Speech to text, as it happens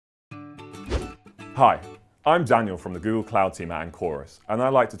Hi, I'm Daniel from the Google Cloud team at Chorus, and I'd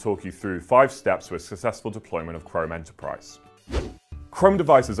like to talk you through 5 steps to a successful deployment of Chrome Enterprise. Chrome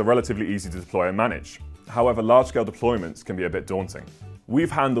devices are relatively easy to deploy and manage. However, large-scale deployments can be a bit daunting.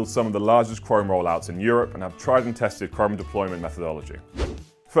 We've handled some of the largest Chrome rollouts in Europe and have tried and tested Chrome deployment methodology.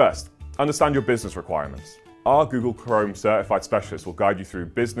 First, understand your business requirements. Our Google Chrome certified specialists will guide you through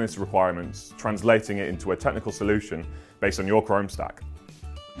business requirements, translating it into a technical solution based on your Chrome stack.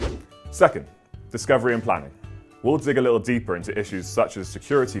 Second, discovery and planning. We'll dig a little deeper into issues such as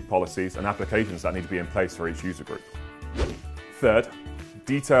security policies and applications that need to be in place for each user group. Third,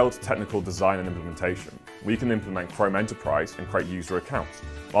 detailed technical design and implementation. We can implement Chrome Enterprise and create user accounts,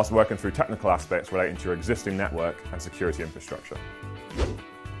 whilst working through technical aspects relating to your existing network and security infrastructure.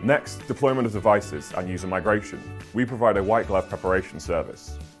 Next, deployment of devices and user migration. We provide a white glove preparation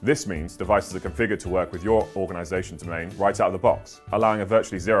service. This means devices are configured to work with your organization domain right out of the box, allowing a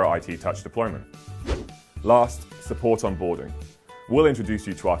virtually zero IT touch deployment. Last, support onboarding. We'll introduce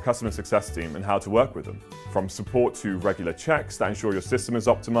you to our customer success team and how to work with them, from support to regular checks that ensure your system is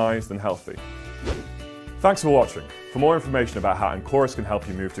optimized and healthy. Thanks for watching. For more information about how Chorus can help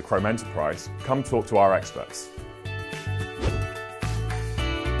you move to Chrome Enterprise, come talk to our experts.